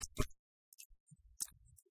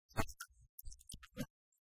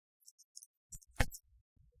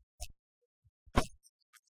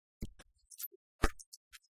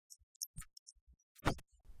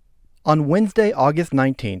On Wednesday, August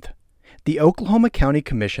 19th, the Oklahoma County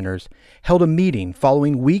Commissioners held a meeting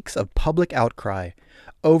following weeks of public outcry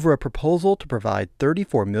over a proposal to provide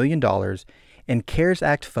 $34 million in CARES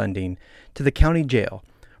Act funding to the county jail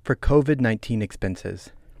for COVID-19 expenses.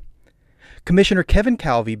 Commissioner Kevin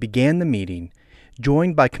Calvey began the meeting,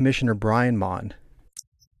 joined by Commissioner Brian Mon.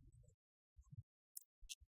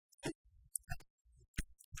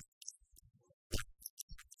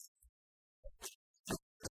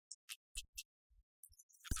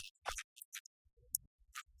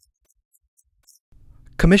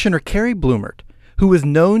 Commissioner Carrie Blumert, who was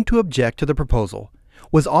known to object to the proposal,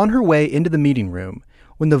 was on her way into the meeting room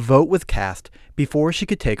when the vote was cast before she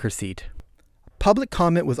could take her seat. Public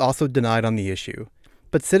comment was also denied on the issue,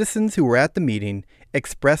 but citizens who were at the meeting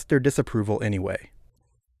expressed their disapproval anyway.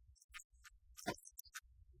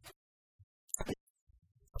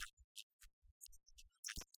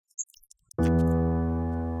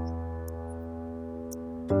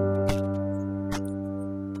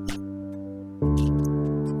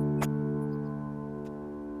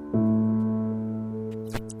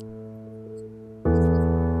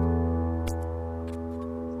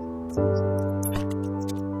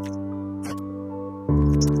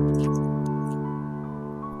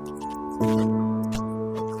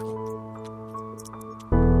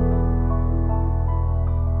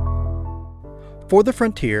 For The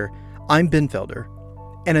Frontier, I'm Ben Felder,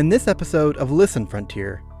 and in this episode of Listen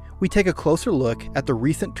Frontier, we take a closer look at the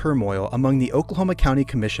recent turmoil among the Oklahoma County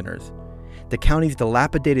Commissioners, the county's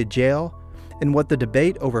dilapidated jail, and what the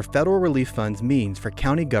debate over federal relief funds means for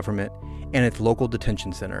county government and its local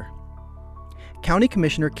detention center. County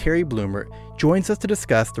Commissioner Carrie Blumert joins us to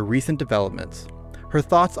discuss the recent developments, her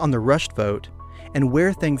thoughts on the rushed vote, and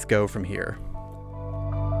where things go from here.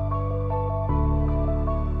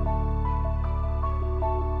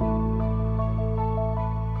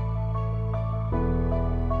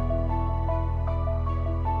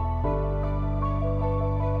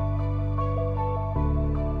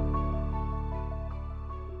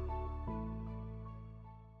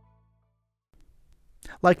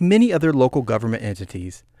 Like many other local government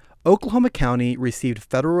entities, Oklahoma County received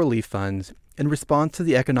federal relief funds in response to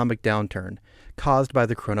the economic downturn caused by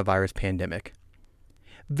the coronavirus pandemic.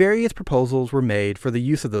 Various proposals were made for the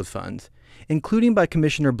use of those funds, including by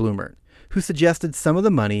Commissioner Blumert, who suggested some of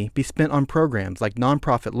the money be spent on programs like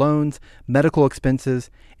nonprofit loans, medical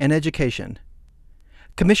expenses, and education.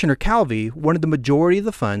 Commissioner Calvey wanted the majority of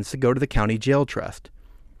the funds to go to the county jail trust.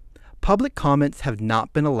 Public comments have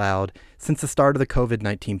not been allowed since the start of the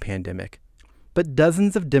COVID-19 pandemic, but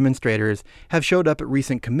dozens of demonstrators have showed up at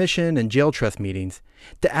recent commission and jail trust meetings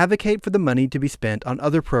to advocate for the money to be spent on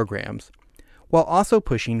other programs, while also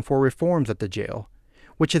pushing for reforms at the jail,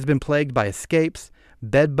 which has been plagued by escapes,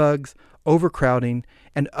 bed bugs, overcrowding,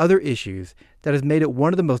 and other issues that has made it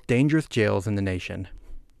one of the most dangerous jails in the nation.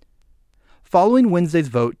 Following Wednesday's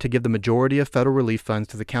vote to give the majority of federal relief funds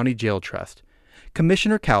to the county jail trust,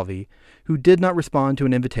 Commissioner Calvey, who did not respond to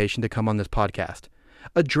an invitation to come on this podcast,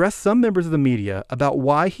 addressed some members of the media about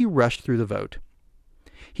why he rushed through the vote.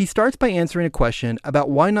 He starts by answering a question about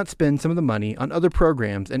why not spend some of the money on other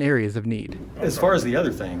programs and areas of need. As far as the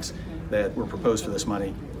other things that were proposed for this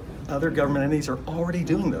money, other government entities are already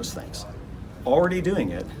doing those things, already doing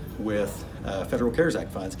it with federal CARES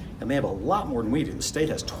Act funds, and they have a lot more than we do. The state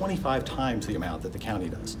has 25 times the amount that the county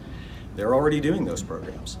does. They're already doing those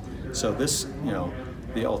programs. So this,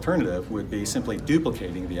 the alternative would be simply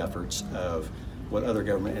duplicating the efforts of what other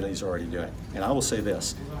government entities are already doing. And I will say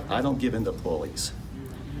this, I don't give in to bullies.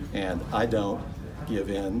 And I don't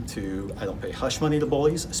pay hush money to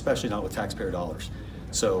bullies, especially not with taxpayer dollars.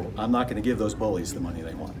 So I'm not going to give those bullies the money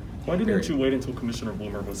they want. Why didn't you wait until Commissioner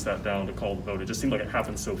Blumert was sat down to call the vote? It just seemed like it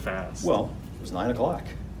happened so fast. Well, it was 9 o'clock.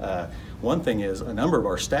 One thing is, a number of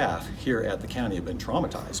our staff here at the county have been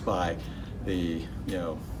traumatized by the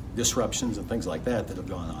disruptions and things like that have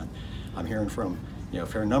gone on. I'm hearing from a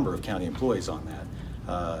fair number of county employees on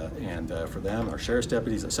that, and for them, our sheriff's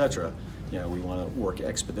deputies, etc., we want to work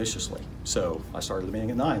expeditiously. So I started the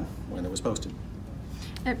meeting at 9 when it was posted.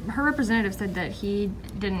 Her representative said that he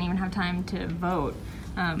didn't even have time to vote.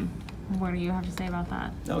 What do you have to say about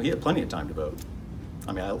that? No, he had plenty of time to vote.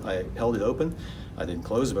 I mean, I held it open. I didn't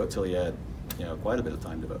close the vote till he had, quite a bit of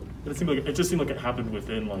time to vote. But it just seemed like it happened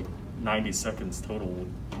within 90 seconds total.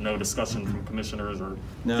 No discussion from commissioners, or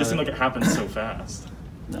no, it just seemed like it happened so fast.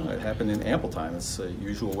 No, it happened in ample time. It's the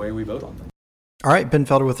usual way we vote on them. All right, Ben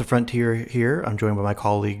Felder with the Frontier here. I'm joined by my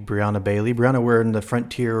colleague, Brianna Bailey. Brianna, we're in the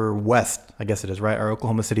Frontier West, I guess it is, right? Our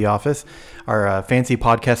Oklahoma City office. Our fancy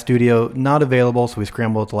podcast studio, not available, so we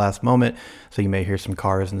scrambled at the last moment. So you may hear some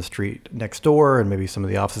cars in the street next door and maybe some of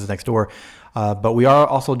the offices next door. But we are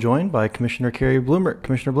also joined by Commissioner Carrie Blumert.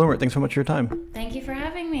 Commissioner Blumert, thanks so much for your time. Thank you for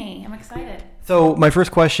having me. I'm excited. So my first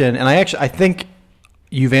question, and I think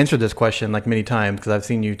you've answered this question like many times because I've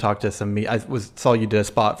seen you talk to saw you did a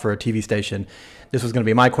spot for a TV station. This was going to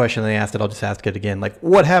be my question, and I asked it. I'll just ask it again. Like,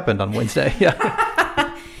 what happened on Wednesday? Yeah.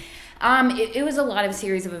 It was a lot of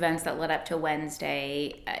series of events that led up to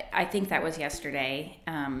Wednesday. I think that was yesterday.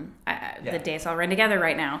 The days all run together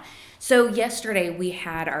right now. So yesterday we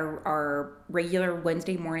had our regular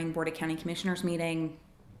Wednesday morning Board of County Commissioners meeting.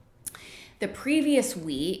 The previous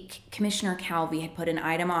week, Commissioner Calvi had put an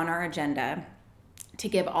item on our agenda to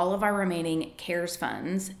give all of our remaining CARES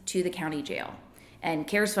funds to the county jail. And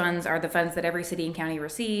CARES funds are the funds that every city and county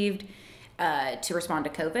received to respond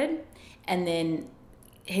to COVID. And then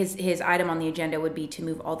his item on the agenda would be to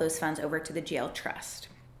move all those funds over to the jail trust.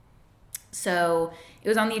 So it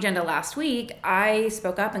was on the agenda last week. I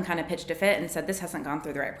spoke up and kind of pitched a fit and said, this hasn't gone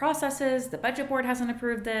through the right processes. The budget board hasn't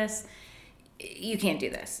approved this. You can't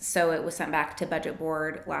do this. So it was sent back to budget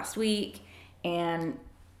board last week. And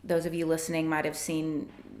those of you listening might have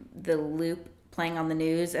seen the loop playing on the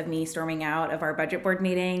news of me storming out of our budget board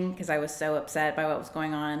meeting because I was so upset by what was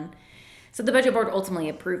going on. So the budget board ultimately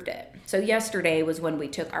approved it. So yesterday was when we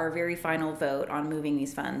took our very final vote on moving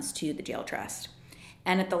these funds to the jail trust.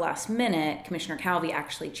 And at the last minute, Commissioner Calvi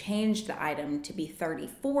actually changed the item to be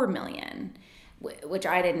 $34 million, which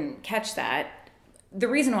I didn't catch that. The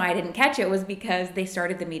reason why I didn't catch it was because they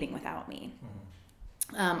started the meeting without me.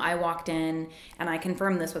 I walked in, and I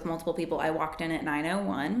confirmed this with multiple people. I walked in at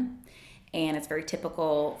 9:01. And it's very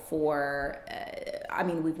typical for,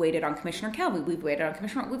 we've waited on Commissioner Calvi, we've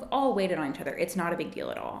all waited on each other. It's not a big deal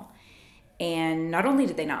at all. And not only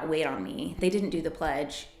did they not wait on me, they didn't do the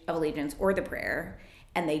Pledge of Allegiance or the prayer,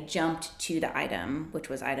 and they jumped to the item, which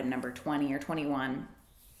was item number 20 or 21.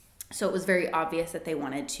 So it was very obvious that they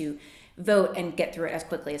wanted to vote and get through it as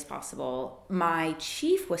quickly as possible. My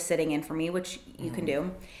chief was sitting in for me, which you can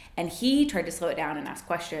do, and he tried to slow it down and ask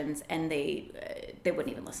questions, and they wouldn't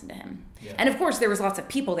even listen to him. Yeah. And of course, there was lots of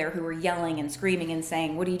people there who were yelling and screaming and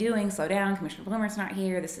saying, "What are you doing? Slow down! Commissioner Blumert's not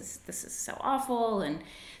here. This is so awful." And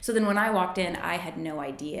so then when I walked in, I had no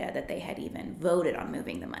idea that they had even voted on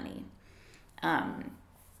moving the money.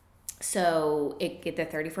 So the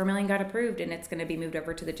 $34 million got approved, and it's going to be moved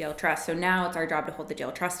over to the jail trust. So now it's our job to hold the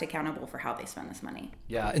jail trust accountable for how they spend this money.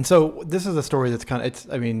 Yeah, and so this is a story that's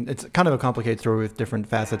it's kind of a complicated story with different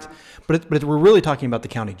facets, but we're really talking about the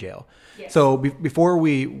county jail. Yes. So before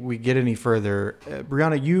we get any further,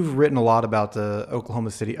 Brianna, you've written a lot about the Oklahoma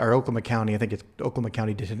County. I think it's Oklahoma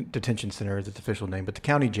County Detention Center is its official name, but the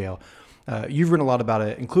county jail. You've written a lot about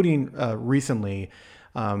it, including recently.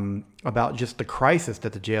 About just the crisis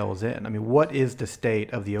that the jail is in. I mean, what is the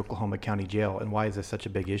state of the Oklahoma County Jail, and why is this such a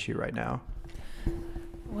big issue right now?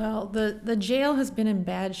 Well, the jail has been in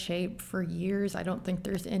bad shape for years. I don't think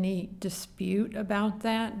there's any dispute about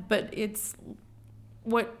that, but it's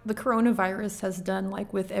what the coronavirus has done,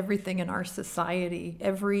 like with everything in our society,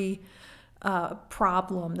 every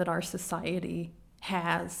problem that our society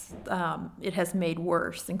has, it has made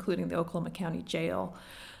worse, including the Oklahoma County Jail.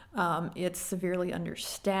 It's severely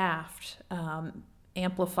understaffed,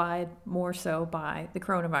 amplified more so by the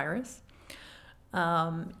coronavirus.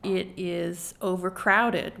 It is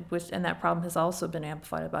overcrowded, and that problem has also been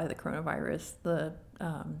amplified by the coronavirus. The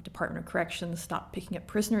Department of Corrections stopped picking up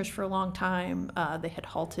prisoners for a long time. They had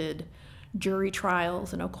halted jury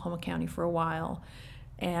trials in Oklahoma County for a while.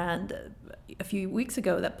 And a few weeks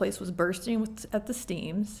ago, that place was bursting at the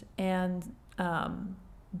seams, and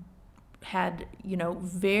had,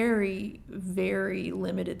 very, very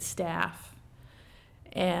limited staff.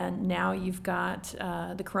 And now you've got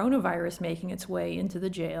the coronavirus making its way into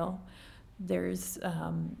the jail. There's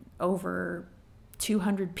over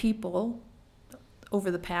 200 people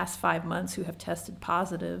over the past 5 months who have tested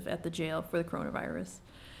positive at the jail for the coronavirus.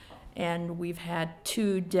 And we've had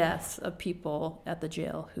 2 deaths of people at the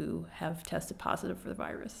jail who have tested positive for the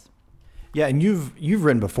virus. Yeah, and you've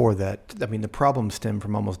written before that, the problems stem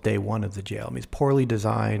from almost day one of the jail. It's poorly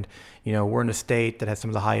designed. We're in a state that has some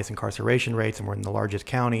of the highest incarceration rates, and we're in the largest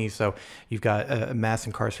county, so you've got a mass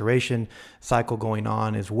incarceration cycle going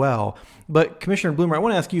on as well. But Commissioner Blumert, I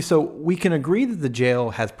want to ask you, so we can agree that the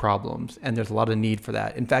jail has problems, and there's a lot of need for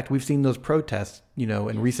that. In fact, we've seen those protests,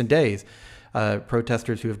 in recent days.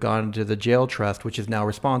 Protesters who have gone to the jail trust, which is now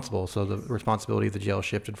responsible. So the responsibility of the jail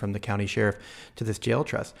shifted from the county sheriff to this jail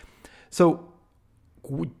trust. So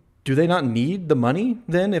do they not need the money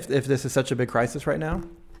then if this is such a big crisis right now?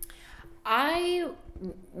 I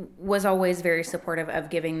was always very supportive of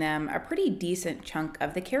giving them a pretty decent chunk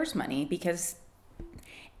of the CARES money, because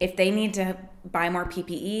if they need to buy more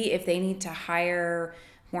PPE, if they need to hire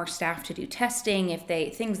more staff to do testing,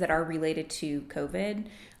 things that are related to COVID,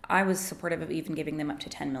 I was supportive of even giving them up to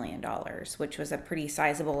 $10 million, which was a pretty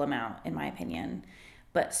sizable amount in my opinion,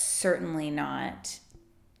 but certainly not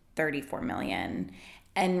 $34 million.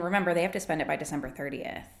 And remember, they have to spend it by December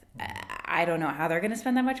 30th. I don't know how they're going to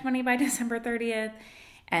spend that much money by December 30th.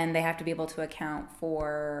 And they have to be able to account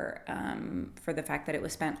for the fact that it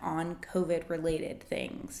was spent on COVID-related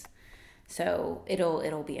things. So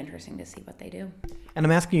it'll be interesting to see what they do. And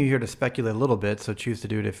I'm asking you here to speculate a little bit, so choose to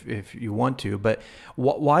do it if you want to. But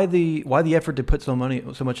why the effort to put so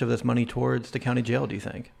much of this money towards the county jail, do you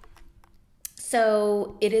think?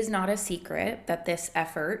 So it is not a secret that this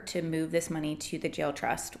effort to move this money to the jail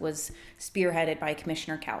trust was spearheaded by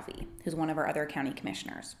Commissioner Calvi, who's one of our other county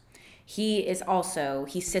commissioners. He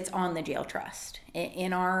sits on the jail trust.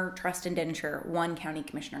 In our trust indenture, one county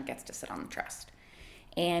commissioner gets to sit on the trust,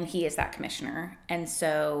 and he is that commissioner. And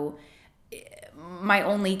so my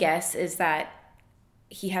only guess is that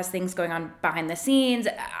he has things going on behind the scenes.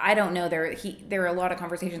 I don't know. There are a lot of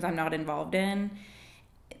conversations I'm not involved in,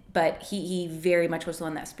 but he very much was the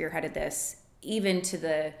one that spearheaded this, even to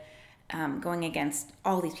the going against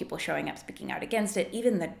all these people showing up, speaking out against it,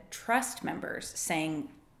 even the trust members saying,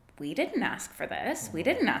 we didn't ask for this. We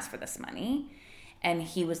didn't ask for this money. And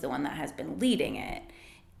he was the one that has been leading it.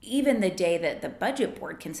 Even the day that the budget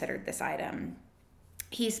board considered this item,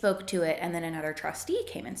 he spoke to it, and then another trustee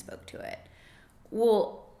came and spoke to it.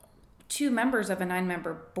 Well, 2 members of a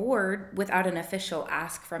 9-member board without an official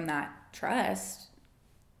ask from that trust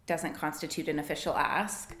doesn't constitute an official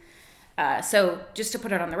ask. So just to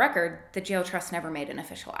put it on the record, the jail trust never made an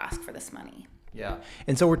official ask for this money. Yeah.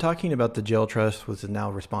 And so we're talking about the jail trust, which is now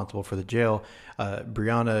responsible for the jail.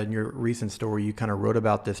 Brianna, in your recent story, you kind of wrote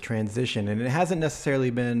about this transition, and it hasn't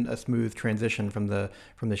necessarily been a smooth transition from the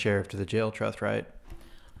sheriff to the jail trust, right?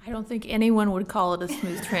 I don't think anyone would call it a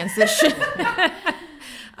smooth transition.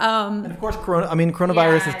 And of course,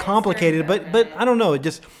 coronavirus is complicated, but I don't know. It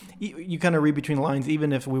just, you kind of read between the lines.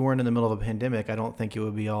 Even if we weren't in the middle of a pandemic, I don't think it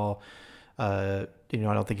would be all, I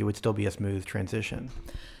don't think it would still be a smooth transition.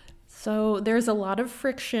 So there's a lot of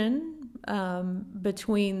friction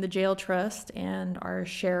between the jail trust and our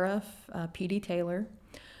sheriff, P.D. Taylor.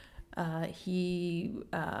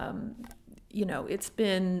 It's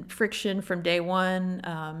been friction from day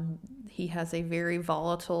one. He has a very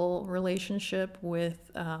volatile relationship with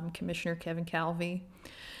Commissioner Kevin Calvi.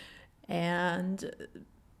 And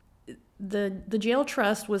the jail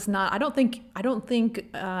trust was not, I don't think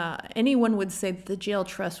anyone would say that the jail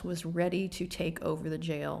trust was ready to take over the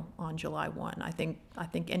jail on July 1. I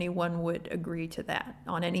think anyone would agree to that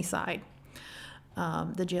on any side.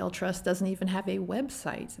 The jail trust doesn't even have a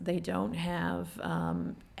website. They don't have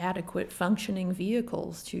adequate functioning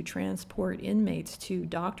vehicles to transport inmates to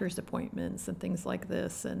doctor's appointments and things like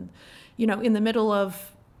this. And, in the middle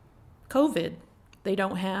of COVID, they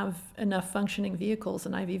don't have enough functioning vehicles.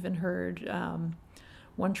 And I've even heard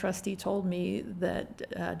one trustee told me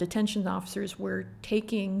that detention officers were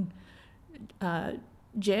taking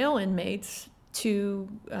jail inmates to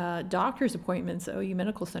doctor's appointments at OU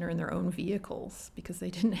Medical Center in their own vehicles because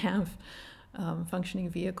they didn't have functioning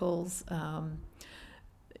vehicles.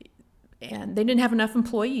 And they didn't have enough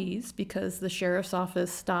employees because the sheriff's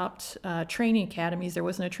office stopped training academies. There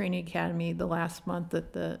wasn't a training academy the last month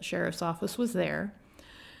that the sheriff's office was there.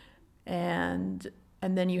 And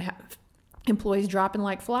then you have employees dropping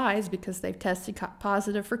like flies because they've tested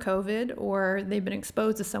positive for COVID, or they've been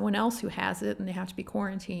exposed to someone else who has it and they have to be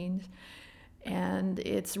quarantined. And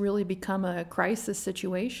it's really become a crisis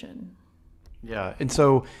situation. Yeah. And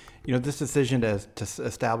so, this decision to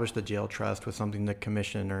establish the jail trust was something the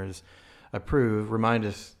commissioners approved. Remind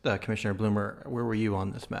us, Commissioner Bloomer, where were you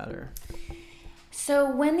on this matter? So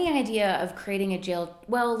when the idea of creating a jail,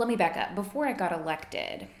 well, let me back up. Before I got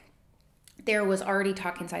elected, there was already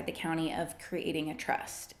talk inside the county of creating a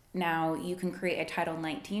trust. Now, you can create a Title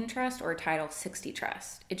 19 trust or a Title 60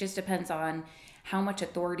 trust. It just depends on how much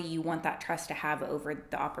authority you want that trust to have over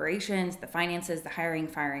the operations, the finances, the hiring,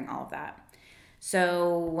 firing, all of that.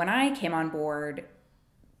 So when I came on board,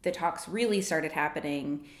 the talks really started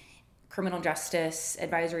happening. Criminal Justice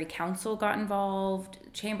Advisory Council got involved,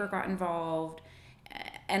 Chamber got involved,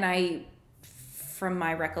 and from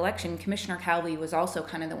my recollection, Commissioner Calvi was also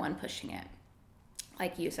kind of the one pushing it.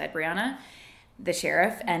 Like you said, Brianna, the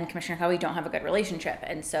sheriff and Commissioner Calvi don't have a good relationship,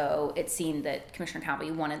 and so it seemed that Commissioner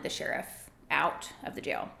Calvi wanted the sheriff out of the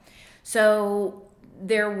jail. So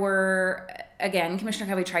there were, again, Commissioner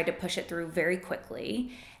Covey tried to push it through very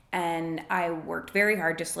quickly. And I worked very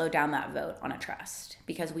hard to slow down that vote on a trust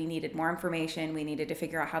because we needed more information. We needed to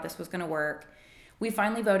figure out how this was going to work. We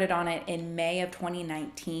finally voted on it in May of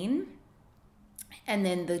 2019. And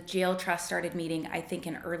then the jail trust started meeting, I think,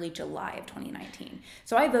 in early July of 2019.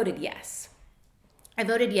 So I voted yes. I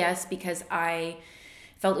voted yes because I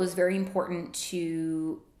felt it was very important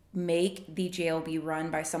to make the jail be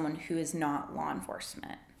run by someone who is not law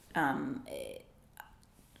enforcement.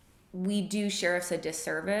 We do sheriffs a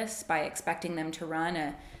disservice by expecting them to run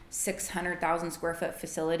a 600,000 square foot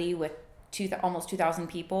facility with almost 2,000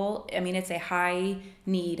 people. I mean, it's a high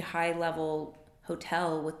need, high level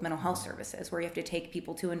hotel with mental health services where you have to take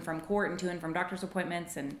people to and from court and to and from doctor's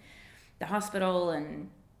appointments and the hospital and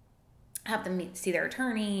have them see their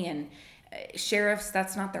attorney. And sheriffs,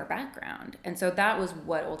 that's not their background. And so that was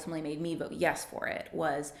what ultimately made me vote yes for it,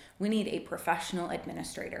 was we need a professional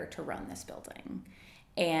administrator to run this building.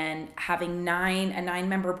 And having a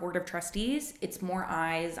 9-member board of trustees, it's more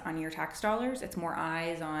eyes on your tax dollars. It's more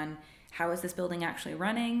eyes on how is this building actually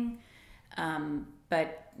running.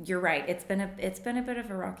 But you're right. It's been a bit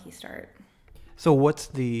of a rocky start. So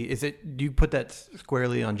do you put that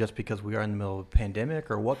squarely on just because we are in the middle of a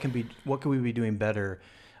pandemic, or what can we be doing better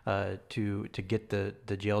to get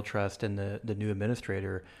the jail trust and the new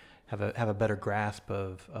administrator have a better grasp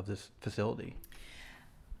of this facility?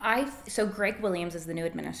 So Greg Williams is the new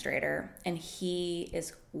administrator, and he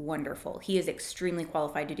is wonderful. He is extremely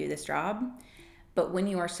qualified to do this job. But when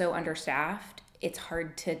you are so understaffed, it's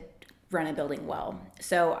hard to run a building well.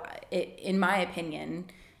 So in my opinion,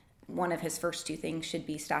 one of his first 2 things should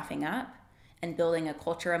be staffing up and building a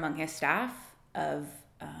culture among his staff of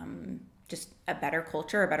just a better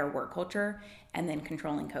culture, a better work culture, and then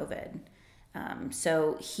controlling COVID.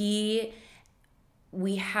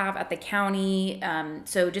 We have at the county,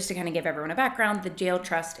 so just to kind of give everyone a background, the jail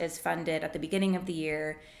trust is funded at the beginning of the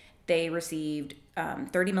year. They received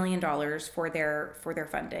 $30 million for their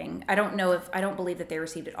funding. I don't believe that they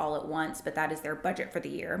received it all at once, but that is their budget for the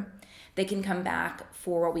year. They can come back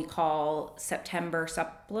for what we call September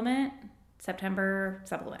supplement, I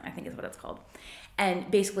think is what it's called, and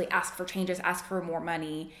basically ask for changes, ask for more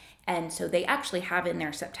money. And so they actually have in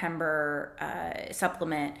their September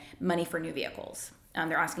supplement money for new vehicles.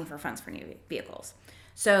 They're asking for funds for new vehicles.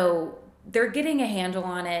 So they're getting a handle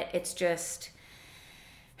on it. It's just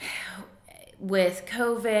with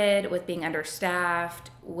COVID, with being understaffed,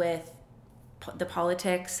 with the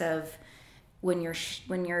politics of when your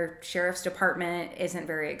sheriff's department isn't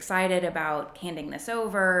very excited about handing this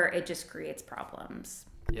over, it just creates problems.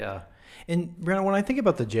 Yeah. And Brianna, when I think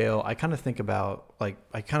about the jail, I kind of think about,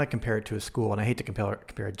 I kind of compare it to a school, and I hate to compare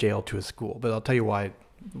a jail to a school, but I'll tell you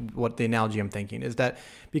what the analogy I'm thinking is, that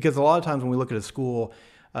because a lot of times when we look at a school,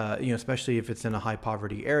 especially if it's in a high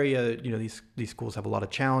poverty area, these schools have a lot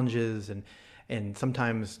of challenges, and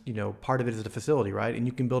sometimes, part of it is the facility, right? And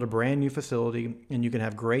you can build a brand new facility and you can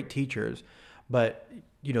have great teachers, but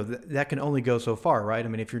that can only go so far, right? I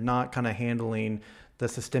mean, if you're not kind of handling the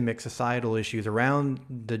systemic societal issues around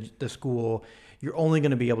the school, you're only going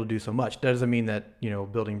to be able to do so much. That doesn't mean that,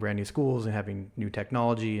 building brand new schools and having new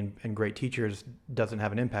technology and great teachers doesn't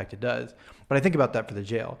have an impact. It does. But I think about that for the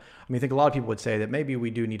jail. I mean, I think a lot of people would say that maybe we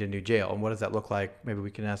do need a new jail. And what does that look like? Maybe we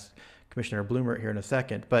can ask Commissioner Bloomer here in a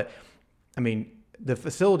second. But I mean, the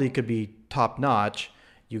facility could be top notch.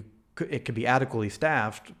 It could be adequately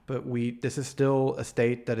staffed, but this is still a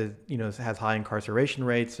state that is, has high incarceration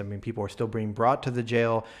rates. I mean, people are still being brought to the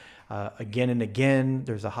jail again and again.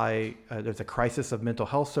 There's a crisis of mental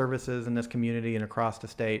health services in this community and across the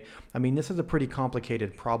state. I mean, this is a pretty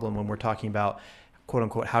complicated problem when we're talking about, quote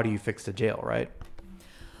unquote, how do you fix the jail, right?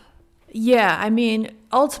 Yeah, I mean,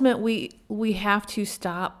 ultimately, we have to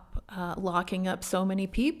stop locking up so many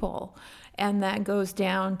people. And that goes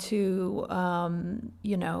down to,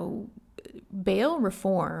 bail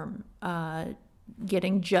reform,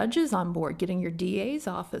 getting judges on board, getting your DA's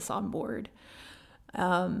office on board.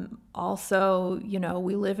 Also,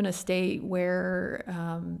 we live in a state where,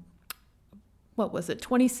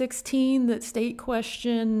 2016, that state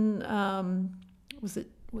question, was it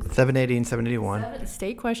 780 and 781?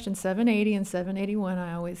 State question 780 and 781.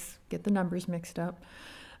 I always get the numbers mixed up.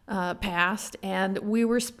 Passed, and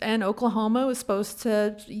Oklahoma was supposed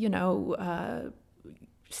to,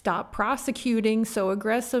 stop prosecuting so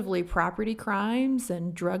aggressively property crimes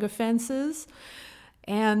and drug offenses.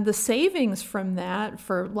 And the savings from that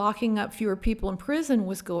for locking up fewer people in prison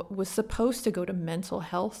was supposed to go to mental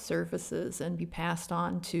health services and be passed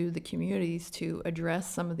on to the communities to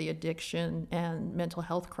address some of the addiction and mental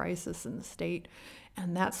health crisis in the state.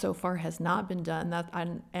 And that so far has not been done.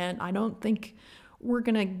 And I don't think we're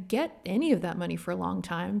going to get any of that money for a long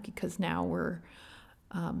time, because now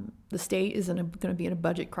the state is going to be in a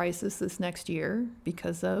budget crisis this next year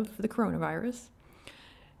because of the coronavirus.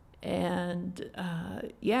 And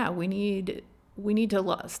we need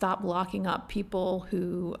to stop locking up people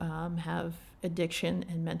who have addiction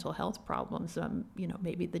and mental health problems.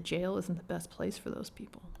 Maybe the jail isn't the best place for those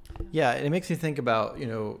people. Yeah, and it makes me think about,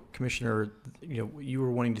 Commissioner, you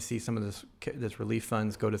were wanting to see some of this relief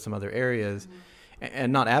funds go to some other areas. Mm-hmm.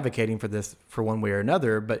 And not advocating for this for one way or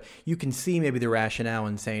another, but you can see maybe the rationale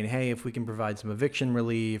in saying, hey, if we can provide some eviction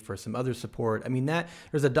relief or some other support, I mean, that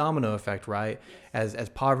there's a domino effect, right? Yes. As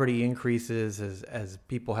poverty increases, as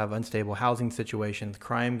people have unstable housing situations,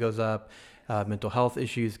 crime goes up, mental health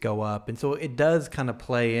issues go up. And so it does kind of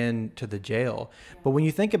play into the jail. But when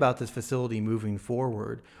you think about this facility moving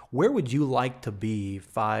forward, where would you like to be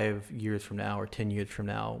 5 years from now or 10 years from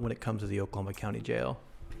now when it comes to the Oklahoma County Jail?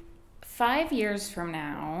 5 years from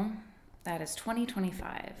now, that is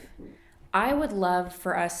 2025, I would love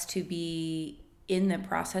for us to be in the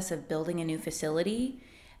process of building a new facility,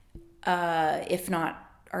 if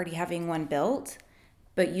not already having one built.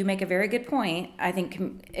 But you make a very good point. I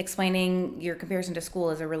think explaining your comparison to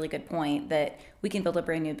school is a really good point, that we can build a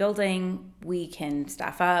brand new building, we can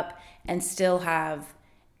staff up, and still have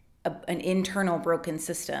an internal broken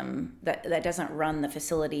system that doesn't run the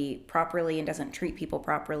facility properly and doesn't treat people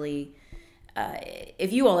properly.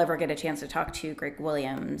 If you all ever get a chance to talk to Greg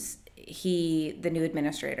Williams, the new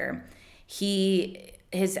administrator,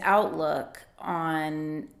 his outlook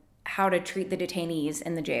on how to treat the detainees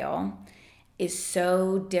in the jail is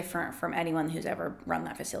so different from anyone who's ever run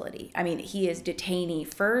that facility. I mean, he is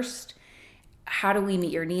detainee first. How do we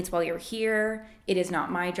meet your needs while you're here? It is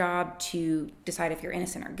not my job to decide if you're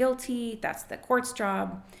innocent or guilty. That's the court's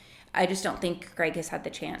job. I just don't think Greg has had the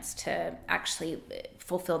chance to actually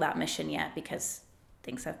fulfill that mission yet, because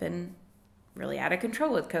things have been really out of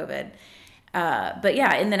control with COVID. But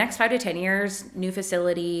yeah, in the next 5 to 10 years, new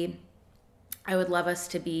facility, I would love us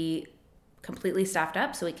to be completely staffed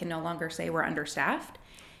up so we can no longer say we're understaffed.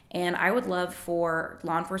 And I would love for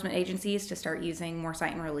law enforcement agencies to start using more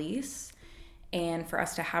cite and release, and for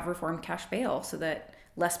us to have reformed cash bail so that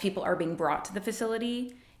less people are being brought to the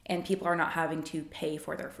facility and people are not having to pay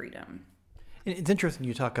for their freedom. It's interesting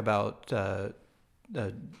you talk about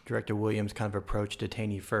Director Williams' kind of approach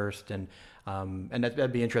detainee first, and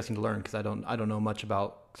that'd be interesting to learn, because I don't know much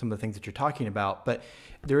about some of the things that you're talking about, but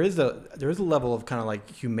there is a level of kind of like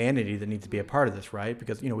humanity that needs to be a part of this, right?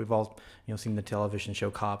 Because we've all seen the television show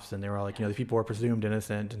Cops, and they were all like, the people are presumed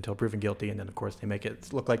innocent until proven guilty, and then of course they make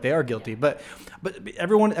it look like they are guilty. But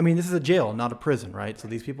everyone, I mean, this is a jail, not a prison, right? So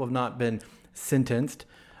these people have not been sentenced,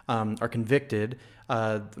 are convicted.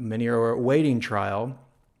 Many are awaiting trial.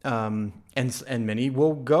 And many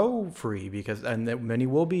will go free many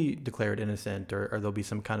will be declared innocent, or there'll be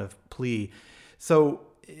some kind of plea. So,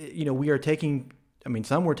 we are taking,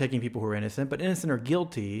 some we're taking people who are innocent, but innocent or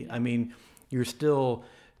guilty, you're still,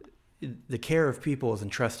 the care of people is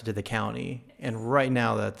entrusted to the county. And right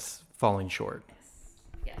now that's falling short.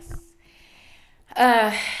 Yes.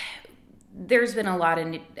 There's been a lot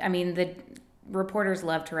of, the reporters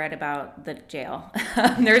love to write about the jail.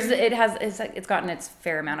 It's gotten its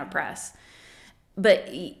fair amount of press. But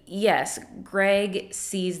yes, Greg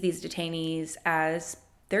sees these detainees as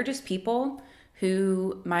they're just people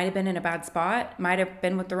who might have been in a bad spot, might have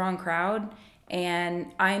been with the wrong crowd,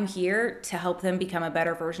 and I'm here to help them become a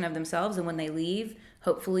better version of themselves. And when they leave,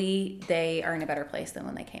 hopefully they are in a better place than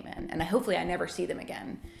when they came in. And hopefully I never see them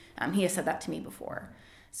again. He has said that to me before.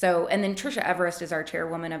 So, and then Trisha Everest is our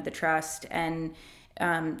chairwoman of the trust, and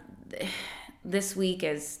this week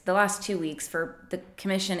is the last 2 weeks for the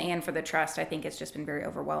commission and for the trust. I think it's just been very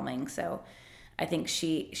overwhelming. So I think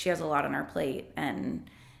she has a lot on her plate, and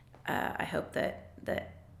I hope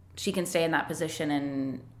that she can stay in that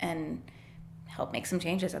position and help make some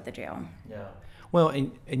changes at the jail. Yeah. Well,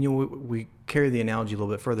 and we carry the analogy a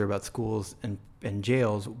little bit further about schools and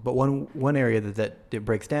jails, but one area that it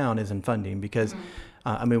breaks down is in funding, because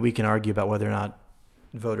we can argue about whether or not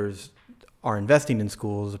voters are investing in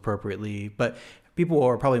schools appropriately, but people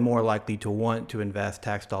are probably more likely to want to invest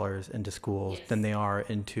tax dollars into schools than they are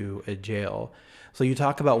into a jail. So you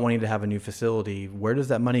talk about wanting to have a new facility. Where does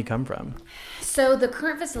that money come from? So the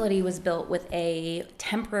current facility was built with a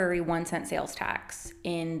temporary 1-cent sales tax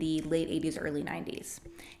in the late 80s, early 90s.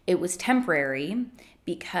 It was temporary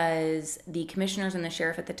because the commissioners and the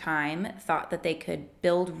sheriff at the time thought that they could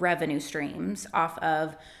build revenue streams off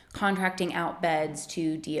of contracting out beds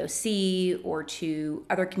to DOC or to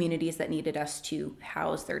other communities that needed us to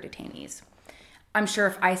house their detainees. I'm sure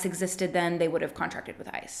if ICE existed then, they would have contracted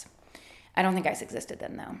with ICE. I don't think ICE existed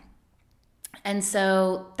then, though. And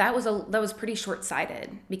so that was pretty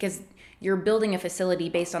short-sighted, because you're building a facility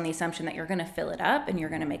based on the assumption that you're going to fill it up and you're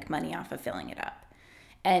going to make money off of filling it up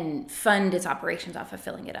and fund its operations off of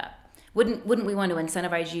filling it up. Wouldn't we want to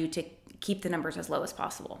incentivize you to keep the numbers as low as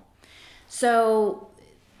possible? So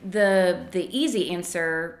the easy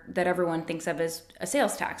answer that everyone thinks of is a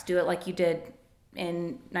sales tax. Do it like you did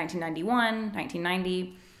in 1991,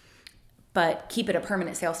 1990, but keep it a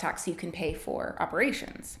permanent sales tax so you can pay for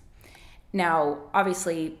operations. Now,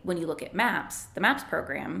 obviously, when you look at MAPS, the MAPS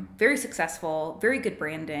program, very successful, very good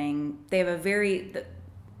branding. They have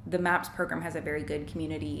the MAPS program has a very good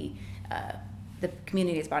community. The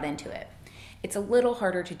community has bought into it. It's a little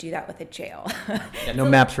harder to do that with a jail. Yeah, no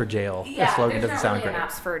maps for jail. Yeah, that slogan there's doesn't not sound really great.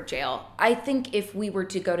 maps for jail. I think if we were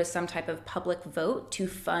to go to some type of public vote to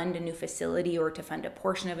fund a new facility or to fund a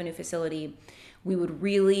portion of a new facility, we would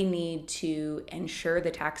really need to ensure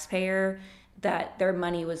the taxpayer that their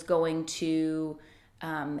money was going to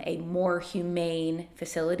a more humane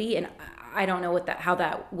facility. And I don't know how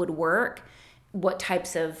that would work, what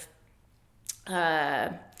types of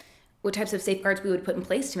safeguards we would put in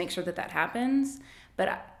place to make sure that happens.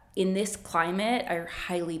 But in this climate, I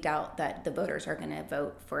highly doubt that the voters are going to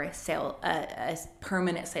vote for a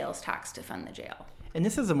permanent sales tax to fund the jail. And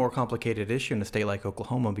this is a more complicated issue in a state like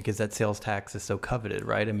Oklahoma because that sales tax is so coveted,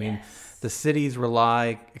 right? I mean, The cities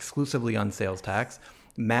rely exclusively on sales tax.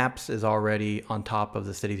 MAPS is already on top of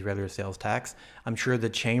the city's regular sales tax. I'm sure the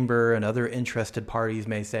chamber and other interested parties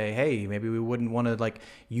may say, hey, maybe we wouldn't want to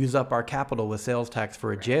use up our capital with sales tax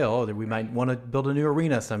for a jail, or that we might want to build a new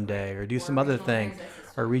arena someday or do some other thing,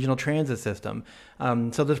 or a regional transit system.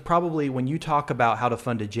 So there's probably, when you talk about how to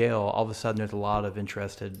fund a jail, all of a sudden there's a lot of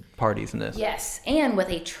interested parties in this. Yes, and with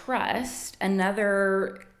a trust,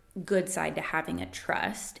 another good side to having a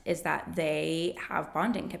trust is that they have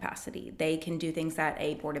bonding capacity. They can do things that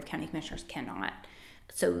a board of county commissioners cannot.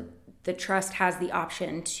 So the trust has the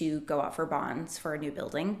option to go out for bonds for a new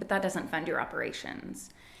building, but that doesn't fund your operations.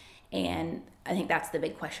 And I think that's the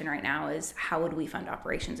big question right now is how would we fund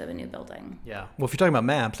operations of a new building? Yeah. Well, if you're talking about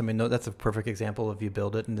MAPS, I mean, that's a perfect example of you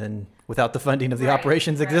build it and then without the funding of the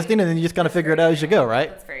operations existing, and then you just kind of figure it out as you go, right?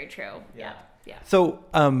 That's very true. Yeah. Yeah. So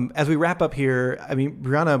as we wrap up here, I mean,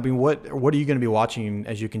 Brianna, what are you going to be watching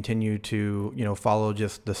as you continue to, follow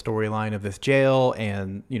just the storyline of this jail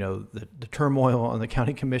and, the turmoil on the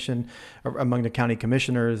county commission, or among the county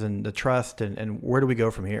commissioners and the trust, and where do we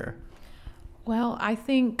go from here? Well, I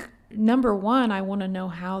think, number one, I want to know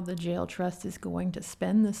how the jail trust is going to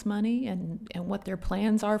spend this money and what their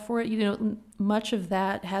plans are for it. Much of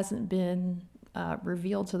that hasn't been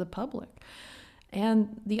revealed to the public.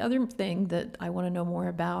 And the other thing that I want to know more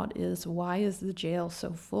about is why is the jail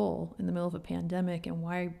so full in the middle of a pandemic, and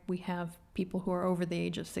why we have people who are over the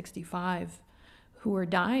age of 65 who are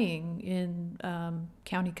dying in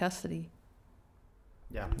county custody.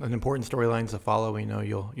 Yeah, an important storyline to follow. We know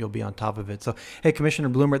you'll be on top of it. So, hey, Commissioner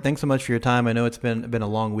Bloomer, thanks so much for your time. I know it's been a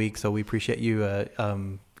long week, so we appreciate you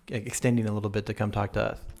extending a little bit to come talk to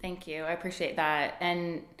us. Thank you. I appreciate that.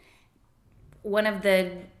 And one of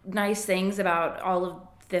the nice things about all of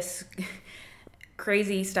this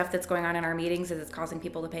crazy stuff that's going on in our meetings is it's causing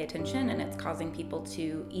people to pay attention, and it's causing people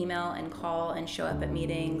to email and call and show up at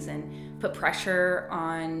meetings and put pressure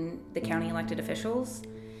on the county elected officials.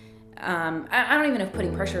 I don't even know if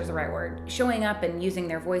putting pressure is the right word. Showing up and using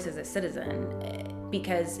their voice as a citizen,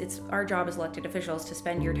 because it's our job as elected officials to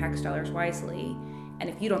spend your tax dollars wisely. And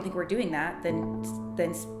if you don't think we're doing that, then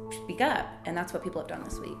speak up. And that's what people have done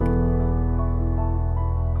this week.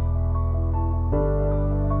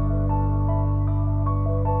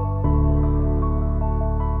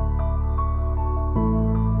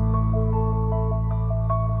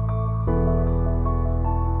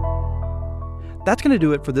 That's going to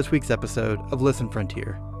do it for this week's episode of Listen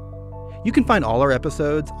Frontier. You can find all our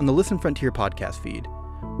episodes on the Listen Frontier podcast feed,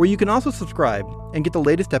 where you can also subscribe and get the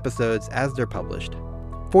latest episodes as they're published.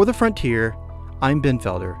 For The Frontier, I'm Ben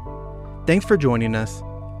Felder. Thanks for joining us.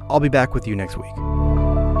 I'll be back with you next week.